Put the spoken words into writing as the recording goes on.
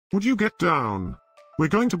Would you get down? We're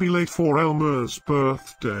going to be late for Elmer's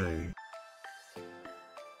birthday.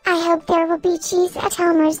 I hope there will be cheese at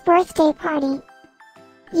Elmer's birthday party.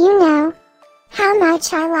 You know how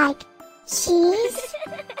much I like cheese.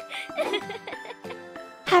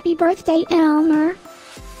 Happy birthday, Elmer.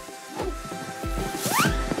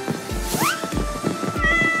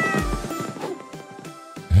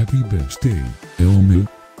 Happy birthday, Elmer.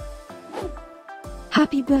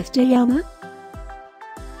 Happy birthday, Elmer.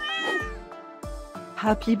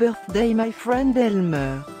 Happy birthday, my friend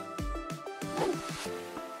Elmer.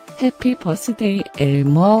 Happy birthday,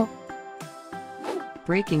 Elmer.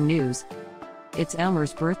 Breaking news. It's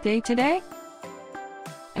Elmer's birthday today?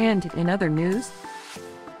 And in other news,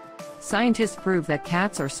 scientists prove that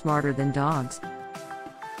cats are smarter than dogs.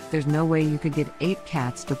 There's no way you could get 8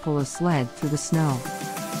 cats to pull a sled through the snow.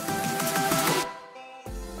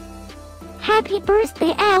 Happy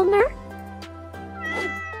birthday, Elmer.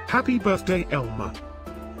 Happy birthday, Elmer.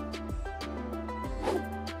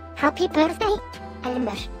 Happy birthday,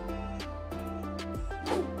 Elmer.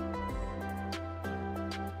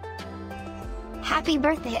 Happy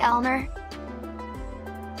birthday, Elmer.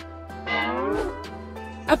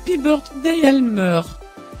 Happy birthday, Elmer.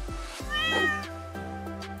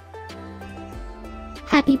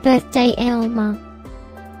 Happy birthday, Elmer.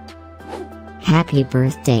 Happy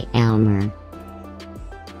birthday, Elmer.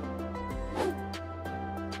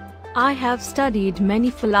 I have studied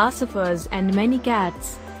many philosophers and many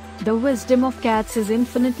cats. The wisdom of cats is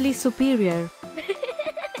infinitely superior.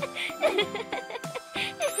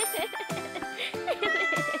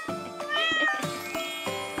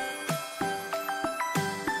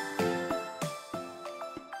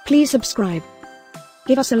 Please subscribe,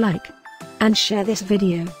 give us a like, and share this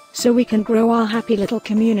video, so we can grow our happy little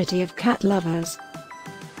community of cat lovers.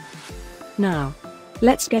 Now,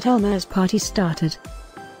 let's get Elmer's party started.